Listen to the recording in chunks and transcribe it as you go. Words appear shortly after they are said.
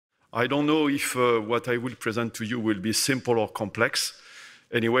I don't know if what I will present to you will be simple or complex.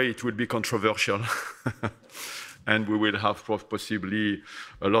 Anyway, it will be controversial. And we will have possibly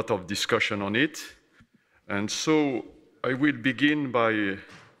a lot of discussion on it. And so I will begin by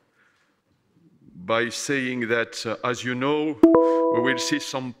saying that, as you know, we will see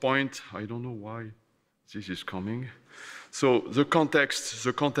some point. I don't know why this is coming. So the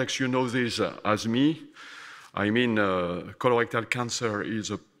context, you know this as me. I mean, colorectal cancer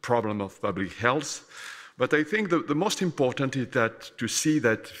is a problem of public health. But I think the most important is that to see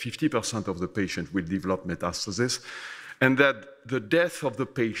that 50% of the patient will develop metastasis, and that the death of the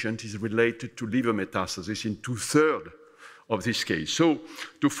patient is related to liver metastasis in 2/3 of this case. So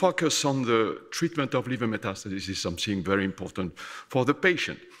to focus on the treatment of liver metastasis is something very important for the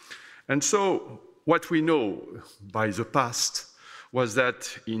patient. And so what we know by the past was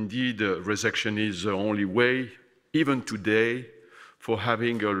that indeed resection is the only way, even today, for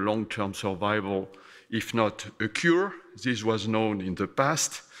having a long-term survival, if not a cure. This was known in the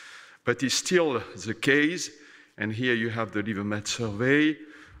past, but it's still the case. And here you have the LiverMed survey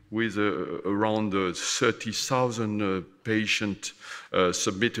with around 30,000 patients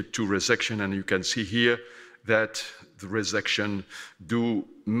submitted to resection. And you can see here that the resection do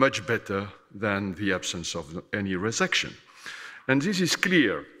much better than the absence of any resection. And this is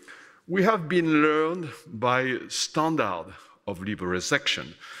clear. We have been learned by standard of liver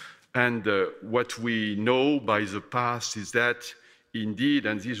resection. And what we know by the past is that indeed,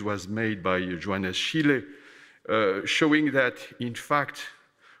 and this was made by Johannes Schiele, showing that in fact,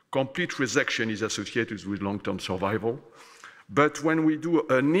 complete resection is associated with long-term survival. But when we do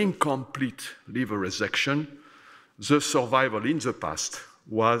an incomplete liver resection, the survival in the past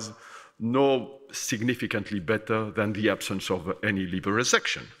was no significantly better than the absence of any liver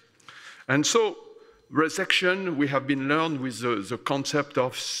resection. And so resection, we have been learned with the concept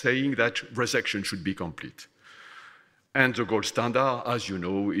of saying that resection should be complete. And the gold standard, as you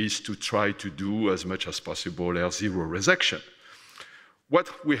know, is to try to do as much as possible zero resection.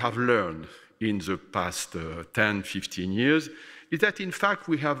 What we have learned in the past 10, 15 years is that in fact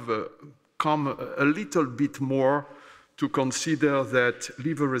we have come a little bit more to consider that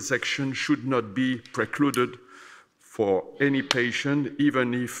liver resection should not be precluded for any patient,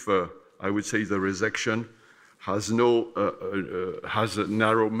 even if I would say the resection has a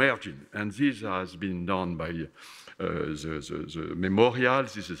narrow margin. And this has been done by the memorial.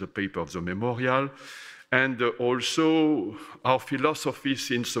 This is a paper of the memorial. And also our philosophy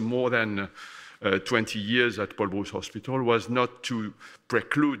since more than 20 years at Paul Brousse Hospital was not to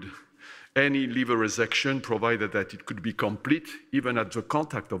preclude any liver resection, provided that it could be complete, even at the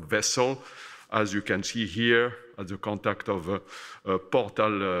contact of vessel, as you can see here, at the contact of a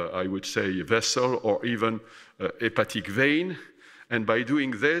portal, I would say, vessel, or even hepatic vein. And by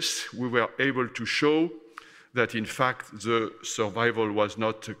doing this, we were able to show that, in fact, the survival was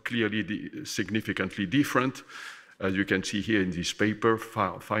not clearly significantly different. As you can see here in this paper,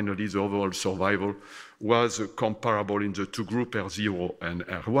 finally, the overall survival was comparable in the two groups, R0 and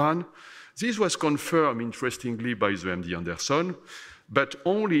R1. This was confirmed, interestingly, by the MD Anderson, but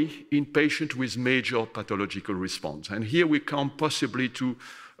only in patients with major pathological response. And here we come possibly to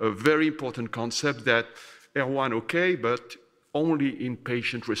a very important concept that R1 okay, but only in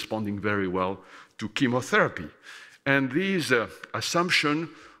patients responding very well to chemotherapy. And this assumption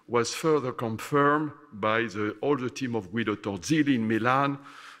was further confirmed by the older team of Guido Torzilli in Milan,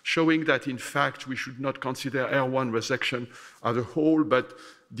 showing that in fact we should not consider R1 resection as a whole, but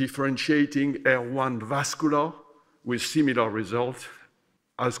differentiating R1 vascular with similar results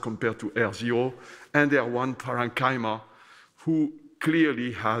as compared to R0, and R1 parenchyma, who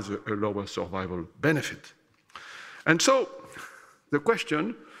clearly has a lower survival benefit. And so the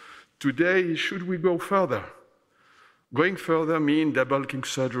question today is, should we go further? Going further means debulking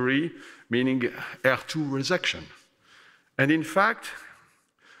surgery, meaning R2 resection. And in fact,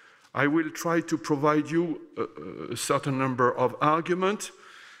 I will try to provide you a certain number of arguments.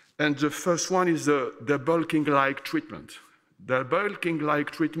 And the first one is the debulking-like treatment.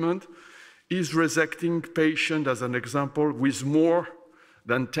 Debulking-like treatment is resecting patients, as an example, with more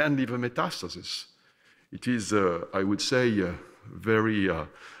than 10 liver metastases. It is, I would say, very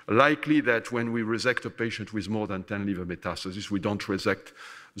likely that when we resect a patient with more than 10 liver metastases, we don't resect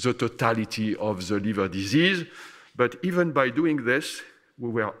the totality of the liver disease. But even by doing this, we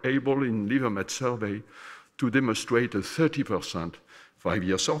were able in LiverMed survey to demonstrate a 30%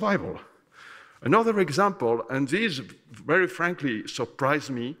 5-year survival. Another example, and this very frankly surprised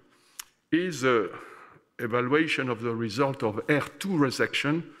me, is the evaluation of the result of R2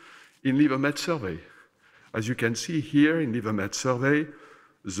 resection in LiverMed survey. As you can see here in LiverMed survey,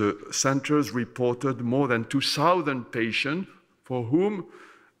 the centers reported more than 2,000 patients for whom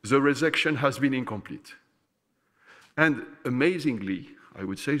the resection has been incomplete. And amazingly, I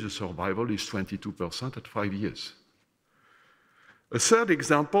would say the survival is 22% at 5 years. A third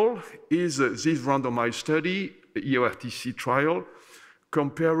example is this randomized study, EORTC trial,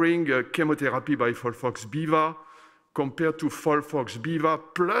 comparing chemotherapy by FOLFOX-BIVA compared to FOLFOX-BIVA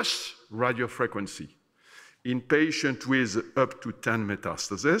plus radiofrequency in patients with up to 10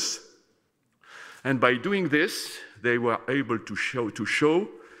 metastases. And by doing this, they were able to show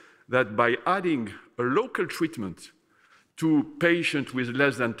that by adding a local treatment to patients with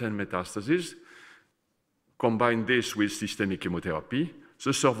less than 10 metastases, combine this with systemic chemotherapy,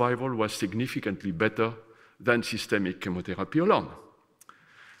 the survival was significantly better than systemic chemotherapy alone.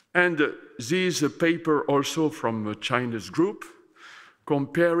 And this paper also from a Chinese group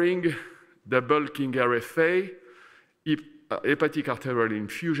comparing debulking RFA, hepatic arterial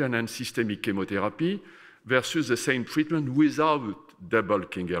infusion, and systemic chemotherapy versus the same treatment without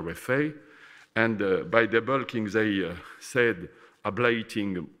debulking RFA. And by debulking, they said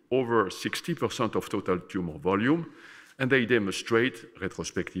ablating over 60% of total tumor volume. And they demonstrate,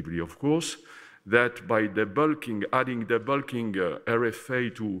 retrospectively of course, that by debulking, adding debulking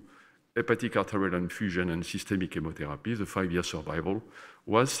RFA to hepatic arterial infusion and systemic chemotherapy, the 5-year survival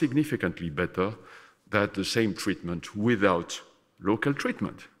was significantly better than the same treatment without local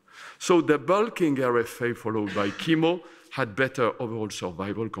treatment. So debulking RFA followed by chemo had better overall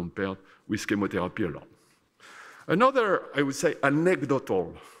survival compared with chemotherapy alone. Another, I would say,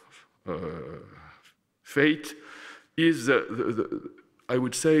 anecdotal fate is, I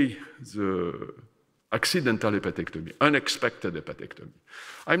would say, the accidental hepatectomy, unexpected hepatectomy.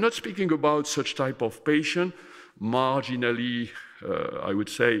 I'm not speaking about such type of patient, marginally, I would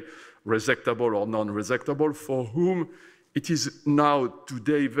say, resectable or non-resectable, for whom it is now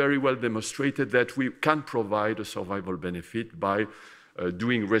today very well demonstrated that we can provide a survival benefit by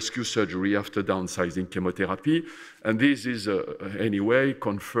doing rescue surgery after downsizing chemotherapy. And this is anyway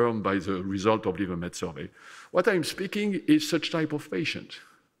confirmed by the result of liver met survey. What I'm speaking is such type of patient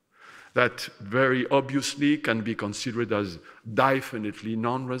that very obviously can be considered as definitely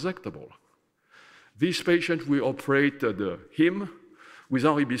non-resectable. This patient, we operated him with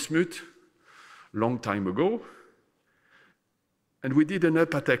Henri BISMUTH long time ago, and we did an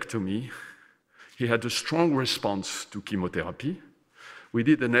hepatectomy. He had a strong response to chemotherapy. We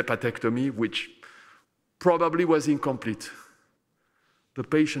did an hepatectomy which probably was incomplete. The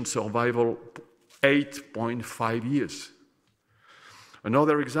patient survival, 8.5 years.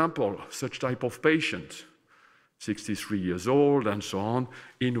 Another example, such type of patient, 63 years old and so on,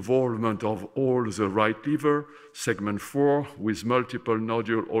 involvement of all the right liver, segment 4, with multiple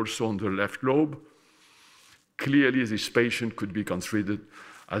nodules also on the left lobe. Clearly, this patient could be considered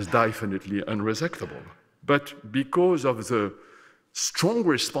as definitely unresectable. But because of the strong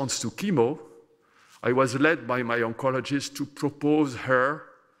response to chemo, I was led by my oncologist to propose her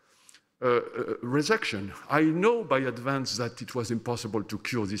resection. I know by advance that it was impossible to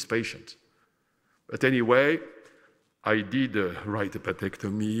cure this patient. But anyway, I did right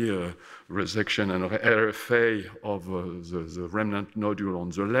hepatectomy, resection, and RFA of the remnant nodule on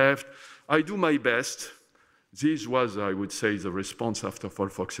the left. I do my best. This was, I would say, the response after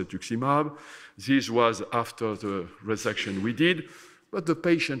folfoxetuximab. This was after the resection we did, but the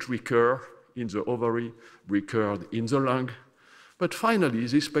patient recurred in the ovary, recurred in the lung. But finally,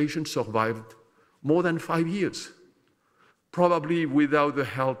 this patient survived more than 5 years. Probably without the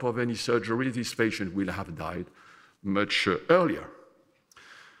help of any surgery, this patient will have died much earlier.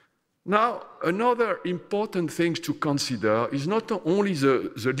 Now, another important thing to consider is not only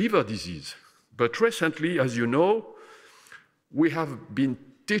the liver disease, but recently, as you know, we have been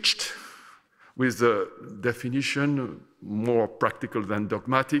taught with the definition, more practical than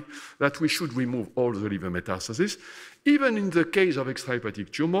dogmatic, that we should remove all the liver metastases, even in the case of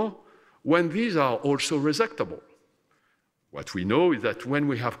extrahepatic tumor, when these are also resectable. What we know is that when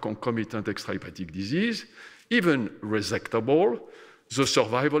we have concomitant extrahepatic disease, even resectable, the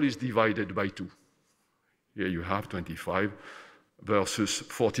survival is divided by 2. Here you have 25 versus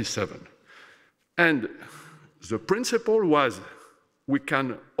 47. And the principle was we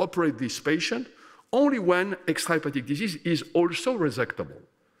can operate this patient only when extrahepatic disease is also resectable.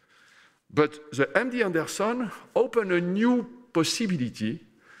 But the MD Anderson opened a new possibility,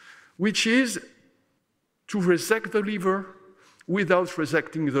 which is to resect the liver without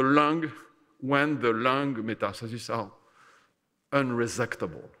resecting the lung when the lung metastases are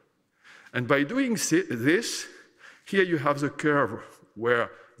unresectable. And by doing this, here you have the curve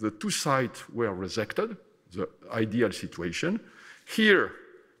where the 2 sites were resected, the ideal situation. Here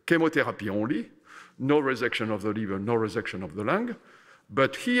chemotherapy only, no resection of the liver, no resection of the lung.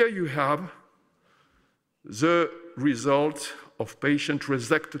 But here you have the result of patients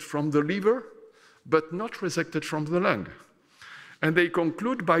resected from the liver, but not resected from the lung. And they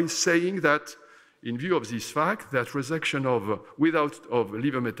conclude by saying that, in view of this fact, that resection of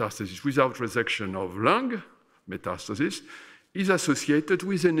liver metastasis without resection of lung metastasis is associated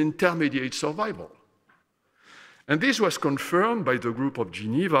with an intermediate survival. And this was confirmed by the group of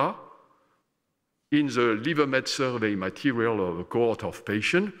Geneva in the liver met survey material of a cohort of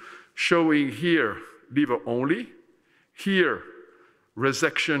patients, showing here liver only, here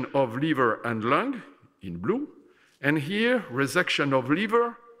resection of liver and lung in blue, and here resection of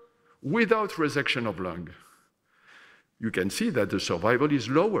liver without resection of lung. You can see that the survival is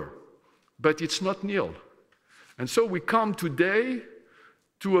lower, but it's not nil. And so we come today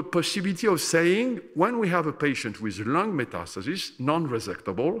to a possibility of saying, when we have a patient with lung metastasis,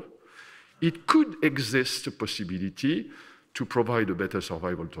 non-resectable, it could exist a possibility to provide a better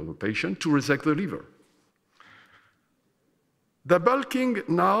survival to the patient, to resect the liver. Debulking,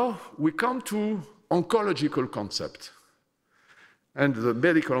 now we come to oncological concept. And the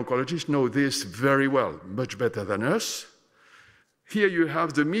medical oncologists know this very well, much better than us. Here you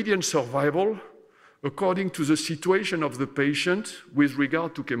have the median survival according to the situation of the patient with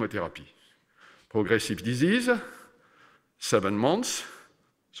regard to chemotherapy. Progressive disease, 7 months,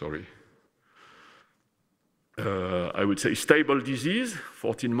 I would say stable disease,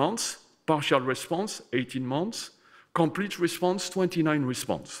 14 months, partial response, 18 months, complete response, 29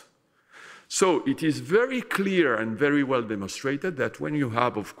 response. So it is very clear and very well demonstrated that when you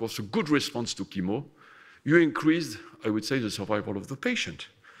have, of course, a good response to chemo, you increase, I would say, the survival of the patient.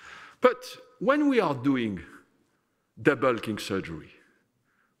 But when we are doing debulking surgery,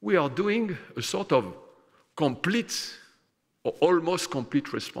 we are doing a sort of complete or almost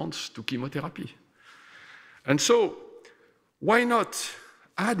complete response to chemotherapy. And so why not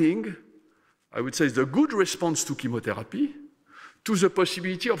adding, I would say, the good response to chemotherapy to the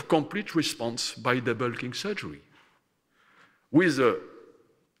possibility of complete response by debulking surgery, with the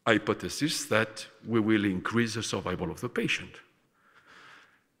hypothesis that we will increase the survival of the patient.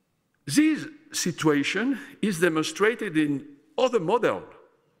 This situation is demonstrated in other models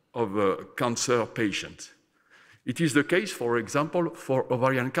of cancer patients. It is the case, for example, for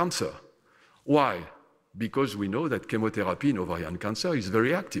ovarian cancer. Why? Because we know that chemotherapy in ovarian cancer is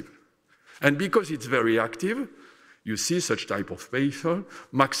very active. And because it's very active, you see such type of patient,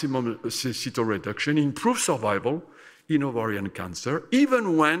 maximum cytoreduction, improved survival in ovarian cancer,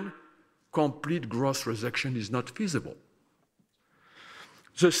 even when complete gross resection is not feasible.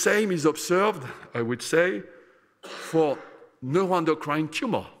 The same is observed, I would say, for neuroendocrine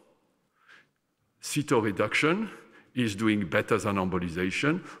tumor. Cytoreduction is doing better than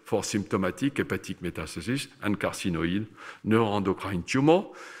embolization for symptomatic hepatic metastasis and carcinoid neuroendocrine tumor.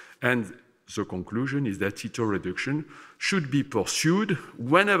 And the conclusion is that cytoreduction should be pursued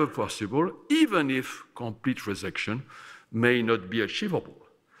whenever possible, even if complete resection may not be achievable.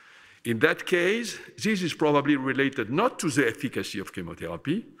 In that case, this is probably related not to the efficacy of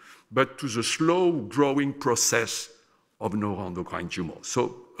chemotherapy, but to the slow-growing process of neuroendocrine tumor.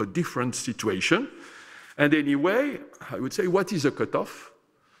 So a different situation. And anyway, I would say, what is a cutoff?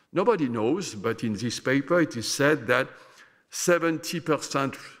 Nobody knows, but in this paper it is said that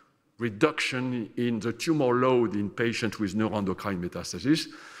 70% reduction in the tumor load in patients with neuroendocrine metastasis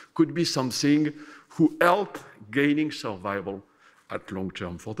could be something who help gaining survival at long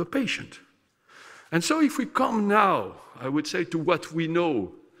term for the patient. And so if we come now, I would say, to what we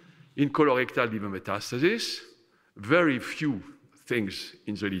know in colorectal liver metastasis, very few things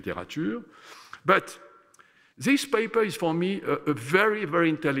in the literature, but this paper is for me a very, very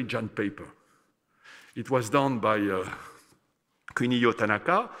intelligent paper. It was done by Kuniyo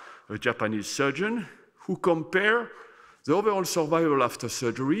Tanaka, a Japanese surgeon, who compared the overall survival after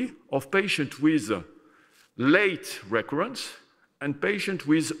surgery of patients with late recurrence and patients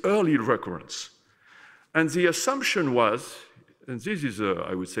with early recurrence. And the assumption was, and this is,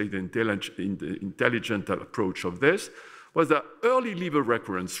 I would say, the intelligent approach of this, was that early liver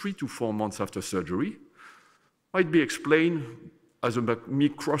recurrence, 3 to 4 months after surgery, might be explained as a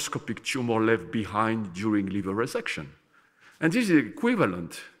microscopic tumor left behind during liver resection. And this is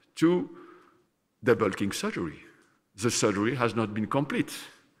equivalent to debulking surgery. The surgery has not been complete.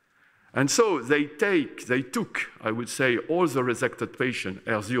 And so they took, I would say, all the resected patients,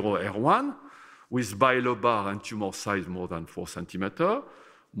 R0, R1, with bilobar and tumor size more than 4 centimeters,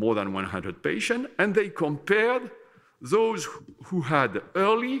 more than 100 patients, and they compared those who had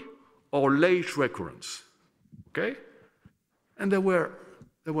early or late recurrence, okay? And there were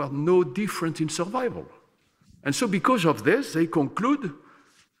there were no difference in survival. And so because of this, they conclude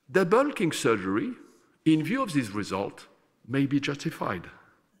debulking surgery, in view of this result, may be justified.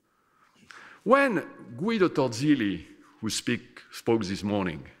 When Guido Torzilli, who spoke this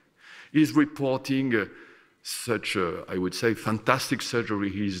morning, is reporting such a, I would say, fantastic surgery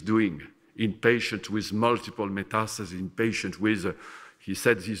he is doing in patients with multiple metastases, in patients with, he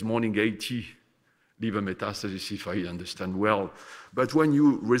said this morning, 80 liver metastases, if I understand well. But when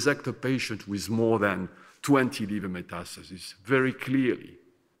you resect a patient with more than 20 liver metastases, very clearly,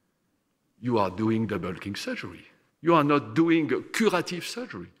 you are doing debulking surgery. You are not doing curative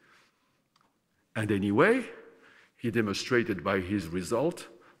surgery. And anyway, he demonstrated by his result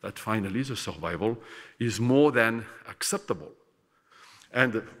that finally the survival is more than acceptable.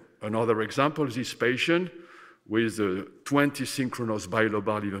 And another example, this patient with 20 synchronous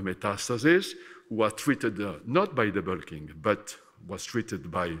bilobar liver metastases who was treated not by debulking, but was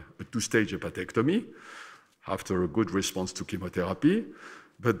treated by a two-stage hepatectomy after a good response to chemotherapy.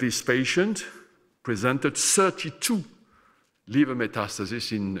 But this patient presented 32 liver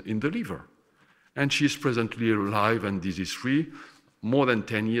metastases in the liver. And she is presently alive and disease-free, more than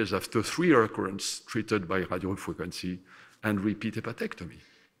 10 years after 3 recurrences treated by radiofrequency and repeat hepatectomy.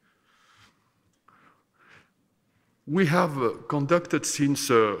 We have conducted since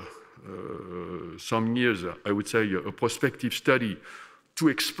some years, I would say, a prospective study to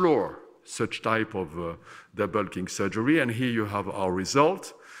explore such type of debulking surgery. And here you have our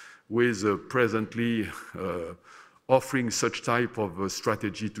result with presently offering such type of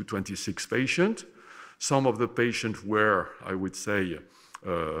strategy to 26 patients. Some of the patients were, I would say,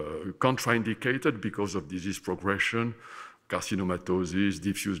 contraindicated because of disease progression, carcinomatosis,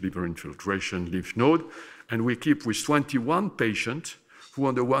 diffuse liver infiltration, lymph node. And we keep with 21 patients who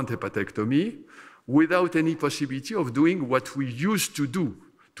underwent hepatectomy without any possibility of doing what we used to do,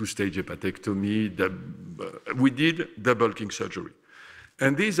 two-stage hepatectomy. We did debulking surgery.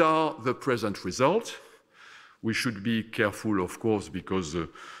 And these are the present results. We should be careful, of course, because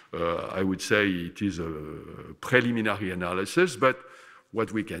I would say it is a preliminary analysis, but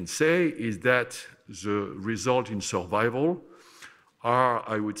what we can say is that the result in survival are,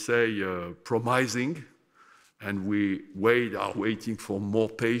 I would say, promising, and we are waiting for more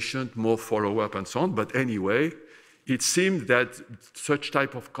patients, more follow-up, and so on. But anyway, it seems that such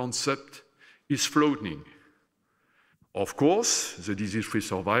type of concept is floating. Of course, the disease-free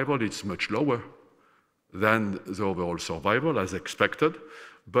survival is much lower than the overall survival, as expected.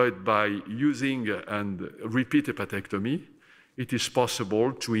 But by using and repeat hepatectomy, it is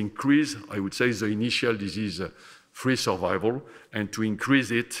possible to increase, I would say, the initial disease-free survival and to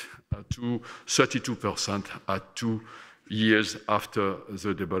increase it to 32% at 2 years after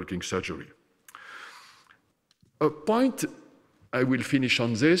the debulking surgery. A point, I will finish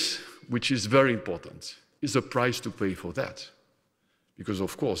on this, which is very important, is the price to pay for that. Because,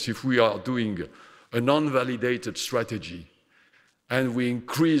 of course, if we are doing a non-validated strategy and we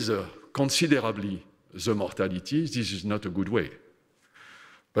increase considerably the mortality, this is not a good way.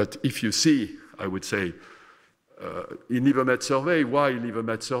 But if you see, I would say, in LiverMed survey, why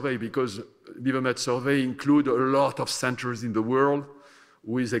LiverMed survey? Because LiverMed survey include a lot of centers in the world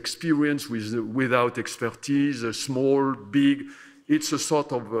with experience, without expertise, small, big. It's a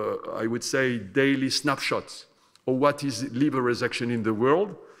sort of, I would say, daily snapshots of what is liver resection in the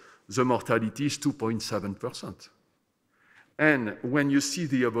world. The mortality is 2.7%. And when you see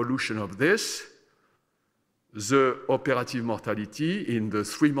the evolution of this, the operative mortality in the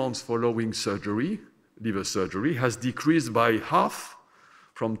 3 months following surgery, liver surgery, has decreased by half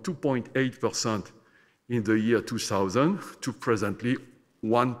from 2.8% in the year 2000 to presently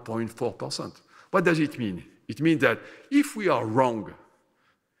 1.4%. What does it mean? It means that if we are wrong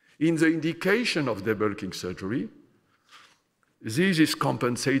in the indication of debulking surgery, this is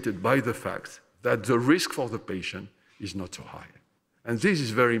compensated by the fact that the risk for the patient is not so high. And this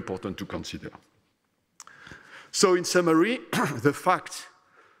is very important to consider. So in summary, the fact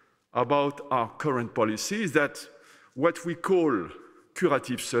about our current policy is that what we call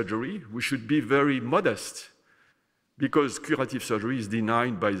curative surgery, we should be very modest because curative surgery is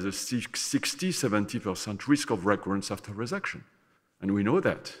denied by the 60–70% risk of recurrence after resection. And we know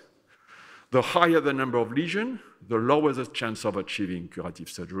that. The higher the number of lesions, the lower the chance of achieving curative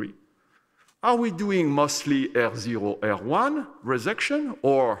surgery. Are we doing mostly R0, R1 resection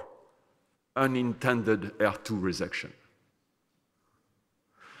or unintended R2 resection?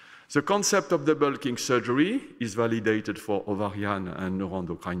 The concept of debulking surgery is validated for ovarian and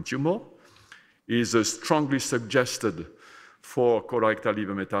neuroendocrine tumor, is strongly suggested for colorectal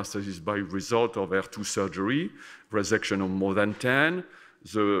liver metastasis by result of R2 surgery, resection of more than 10,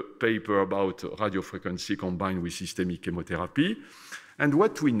 the paper about radiofrequency combined with systemic chemotherapy. And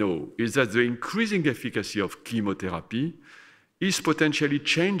what we know is that the increasing efficacy of chemotherapy is potentially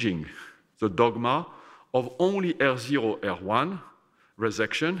changing the dogma of only R0, R1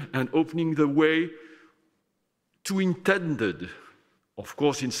 resection and opening the way to intended, of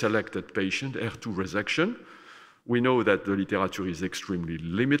course, in selected patients, R2 resection. We know that the literature is extremely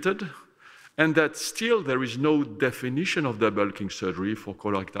limited and that still there is no definition of debulking surgery for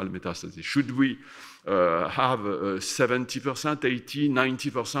colorectal metastasis. Should we have 70%, 80,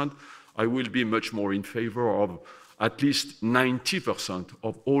 90%? I will be much more in favor of at least 90%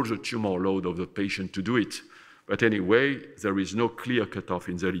 of all the tumor load of the patient to do it. But anyway, there is no clear cutoff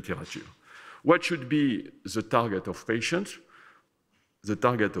in the literature. What should be the target of patients? The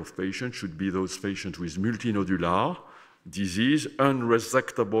target of patients should be those patients with multinodular disease,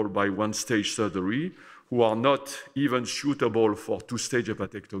 unresectable by one-stage surgery, who are not even suitable for two-stage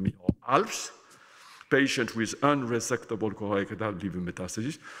hepatectomy or ALPS, patients with unresectable colorectal liver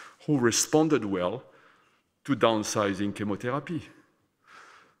metastasis, who responded well to downsizing chemotherapy.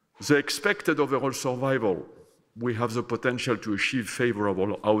 The expected overall survival, we have the potential to achieve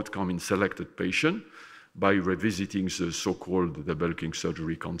favorable outcome in selected patients by revisiting the so-called debulking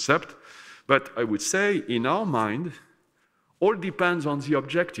surgery concept. But I would say, in our mind, all depends on the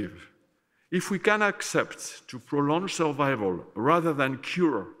objective. If we can accept to prolong survival rather than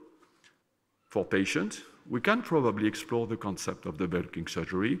cure for patients, we can probably explore the concept of debulking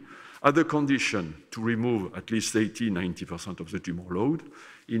surgery at the condition to remove at least 80–90% of the tumor load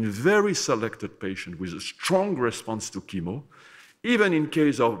in very selected patients with a strong response to chemo, even in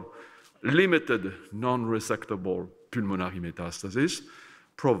case of limited non-resectable pulmonary metastasis,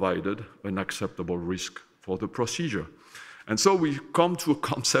 provided an acceptable risk for the procedure. And so we come to a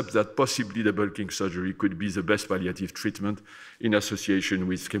concept that possibly debulking surgery could be the best palliative treatment in association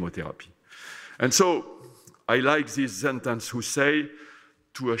with chemotherapy. And so I like this sentence who say,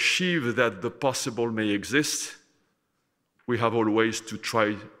 to achieve that the possible may exist, we have always to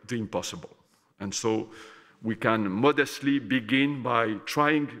try the impossible. And so we can modestly begin by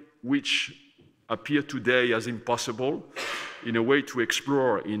trying which appear today as impossible in a way to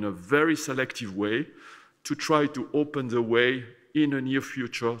explore in a very selective way to try to open the way in a near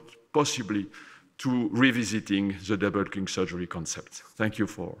future, possibly to revisiting the debulking surgery concept. Thank you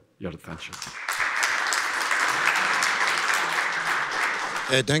for your attention.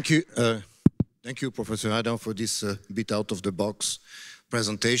 Thank you, Professor Adam, for this bit out-of-the-box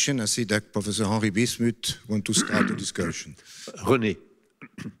presentation. I see that Professor Henri BISMUTH wants to start the discussion. René,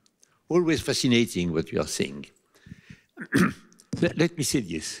 always fascinating what you are saying. Let me say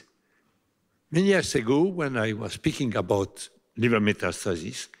this. Many years ago, when I was speaking about liver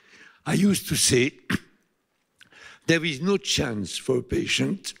metastasis, I used to say there is no chance for a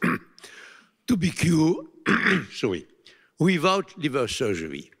patient to be cured without liver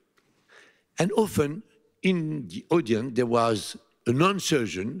surgery. And often in the audience, there was a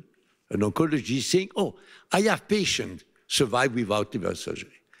non-surgeon, an oncologist saying, oh, I have patients survive without liver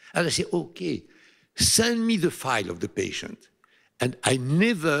surgery. And I say, okay, send me the file of the patient. And I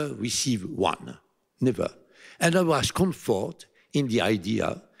never received one, never. And I was comforted in the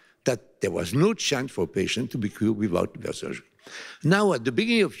idea that there was no chance for a patient to be cured without liver surgery. Now, at the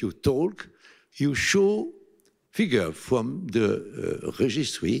beginning of your talk, you show figure from the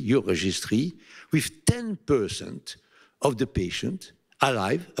registry, your registry, with 10% of the patient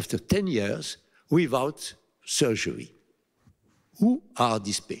alive after 10 years without surgery. Who are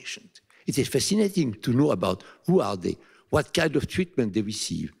these patients? It is fascinating to know about who are they, what kind of treatment they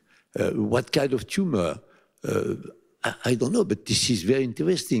receive, what kind of tumor. I don't know, but this is very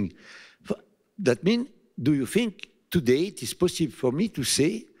interesting. That means, do you think today it is possible for me to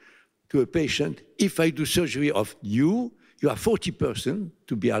say to a patient, if I do surgery of you are 40%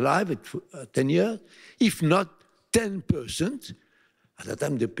 to be alive at 10 years. If not, 10%. At that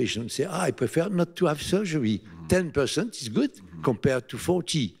time, the patient say, I prefer not to have surgery. 10% is good compared to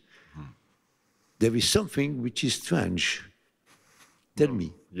 40. There is something which is strange. Tell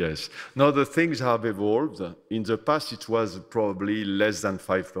me. Yes. Now, the things have evolved. In the past, it was probably less than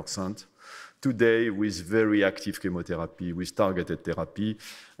 5%. Today, with very active chemotherapy, with targeted therapy,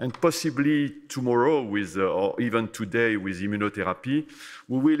 and possibly tomorrow, or even today, with immunotherapy,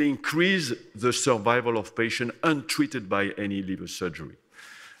 we will increase the survival of patients untreated by any liver surgery.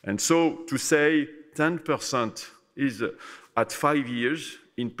 And so to say 10% is at 5 years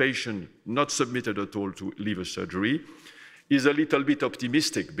in patients not submitted at all to liver surgery is a little bit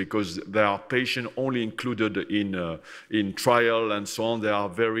optimistic because there are patients only included in trial and so on. They are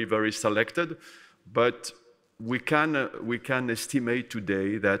very, very selected. But we can estimate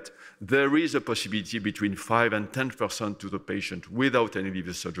today that there is a possibility between 5 and 10% to the patient without any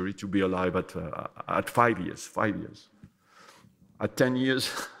liver surgery to be alive at 5 years. 5 years. At 10 years,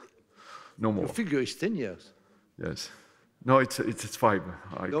 no more. The figure is 10 years. Yes. No, it's 5.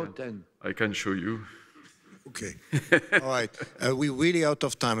 No, 10. I can show you. Okay. All right. We're really out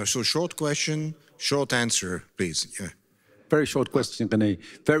of time. So short question, short answer, please. Yeah. Very short question, René.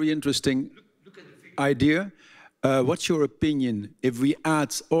 Very interesting idea. What's your opinion if we add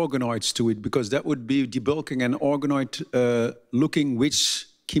organoids to it? Because that would be debulking an organoid looking which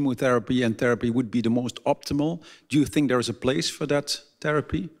chemotherapy and therapy would be the most optimal. Do you think there is a place for that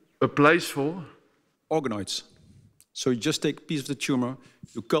therapy? A place for? Organoids. So you just take a piece of the tumor,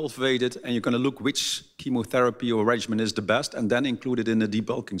 you cultivate it, and you're going to look which chemotherapy or regimen is the best, and then include it in the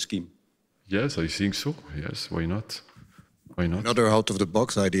debulking scheme. Yes, I think so. Yes, why not? Why not? Another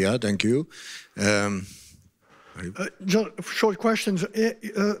out-of-the-box idea, thank you. Short questions.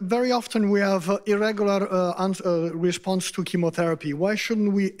 Very often we have irregular response to chemotherapy. Why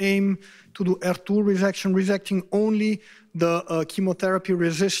shouldn't we aim to do HER2 resection, resecting only the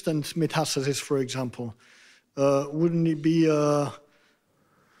chemotherapy-resistant metastases, for example? Wouldn't it be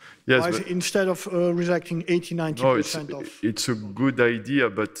yes, instead of resecting 80–90% of? It's a good idea,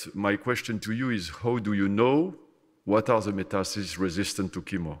 but my question to you is, how do you know what are the metastases resistant to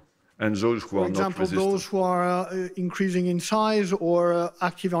chemo? And those who are not resistant? For example, those who are increasing in size or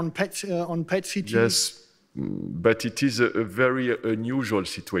active on PET CT? Yes, but it is a very unusual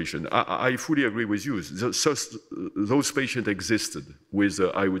situation. I fully agree with you. Those patients existed with,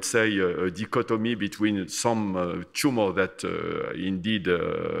 I would say, a dichotomy between some tumor that indeed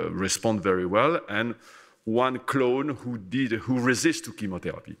respond very well and one clone who resists to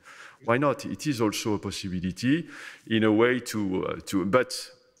chemotherapy. Why not? It is also a possibility in a way but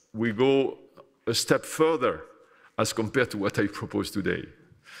we go a step further as compared to what I propose today.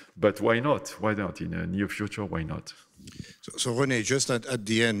 But why not? Why not? In the near future, why not? So René, just at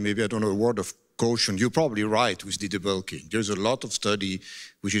the end, maybe I don't know, a word of caution. You're probably right with the debulking. There's a lot of study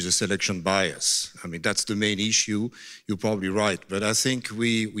which is a selection bias. I mean, that's the main issue. You're probably right. But I think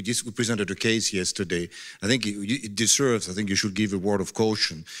we presented a case yesterday. I think it deserves, I think you should give a word of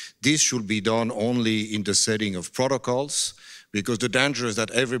caution. This should be done only in the setting of protocols, because the danger is that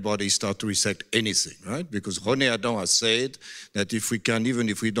everybody start to resect anything, right? Because René ADAM has said that if we can, even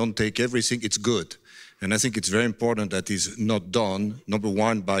if we don't take everything, it's good. And I think it's very important that it's not done, number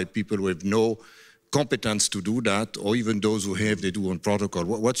one, by people who have no competence to do that, or even those who have, they do on protocol.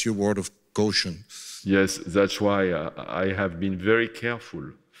 What's your word of caution? Yes, that's why I have been very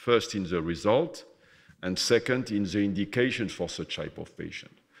careful, first in the result, and second in the indications for such type of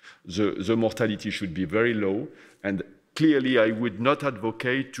patient. The mortality should be very low, and clearly, I would not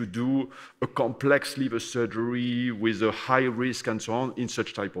advocate to do a complex liver surgery with a high risk and so on in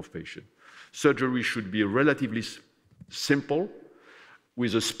such type of patient. Surgery should be relatively simple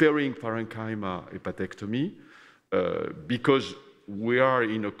with a sparing parenchyma hepatectomy because we are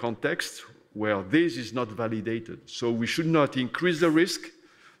in a context where this is not validated. So we should not increase the risk,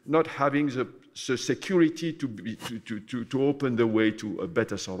 not having the security to open the way to a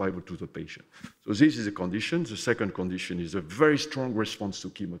better survival to the patient. So this is a condition. The second condition is a very strong response to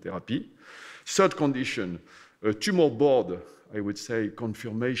chemotherapy. Third condition, a tumor board, I would say,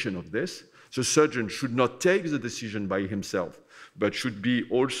 confirmation of this. The surgeon should not take the decision by himself, but should be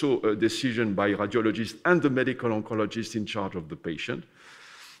also a decision by radiologist and the medical oncologist in charge of the patient.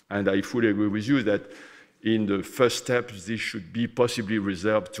 And I fully agree with you that in the first step, this should be possibly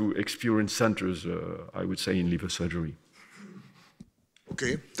reserved to experienced centers, I would say, in liver surgery.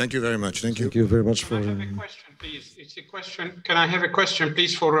 Okay, thank you very much. Thank you. Thank you very much for... Can I have a question, please? It's a question. Can I have a question,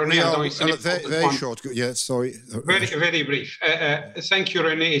 please, for René? Yeah, very short. Yeah, sorry. Very brief. Thank you,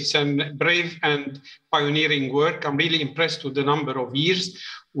 René. It's a brave and pioneering work. I'm really impressed with the number of years.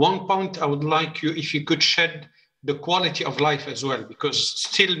 One point I would like you, if you could shed the quality of life as well, because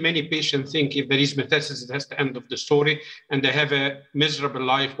still many patients think if there is metastasis, that's the end of the story, and they have a miserable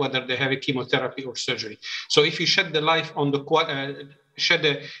life, whether they have a chemotherapy or surgery. So if you shed the life on the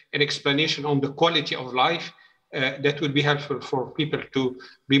an explanation on the quality of life, that would be helpful for people to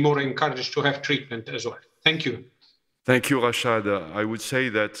be more encouraged to have treatment as well. Thank you. Thank you, Rashad. I would say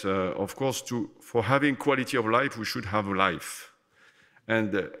that, of course, for having quality of life, we should have life.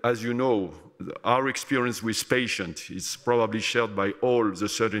 And as you know, our experience with patients is probably shared by all the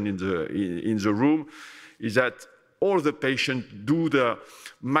surgeons in the room, is that all the patients do the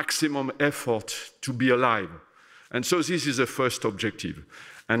maximum effort to be alive. And so this is the first objective.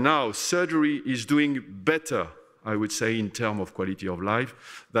 And now surgery is doing better, I would say, in terms of quality of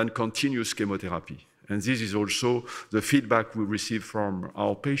life than continuous chemotherapy. And this is also the feedback we receive from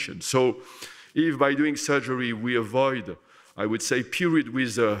our patients. So if by doing surgery we avoid, I would say, period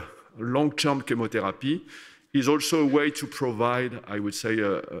with long-term chemotherapy, is also a way to provide, I would say,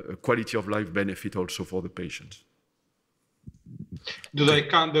 a quality of life benefit also for the patients. Do they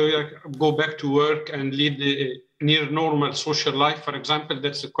go back to work and lead the near normal social life, for example?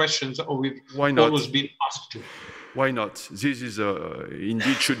 That's the question that we've always been asked to. Why not? This is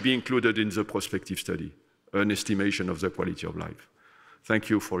indeed should be included in the prospective study, an estimation of the quality of life. Thank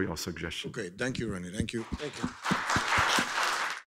you for your suggestion. Okay, thank you, René. Thank you. Thank you.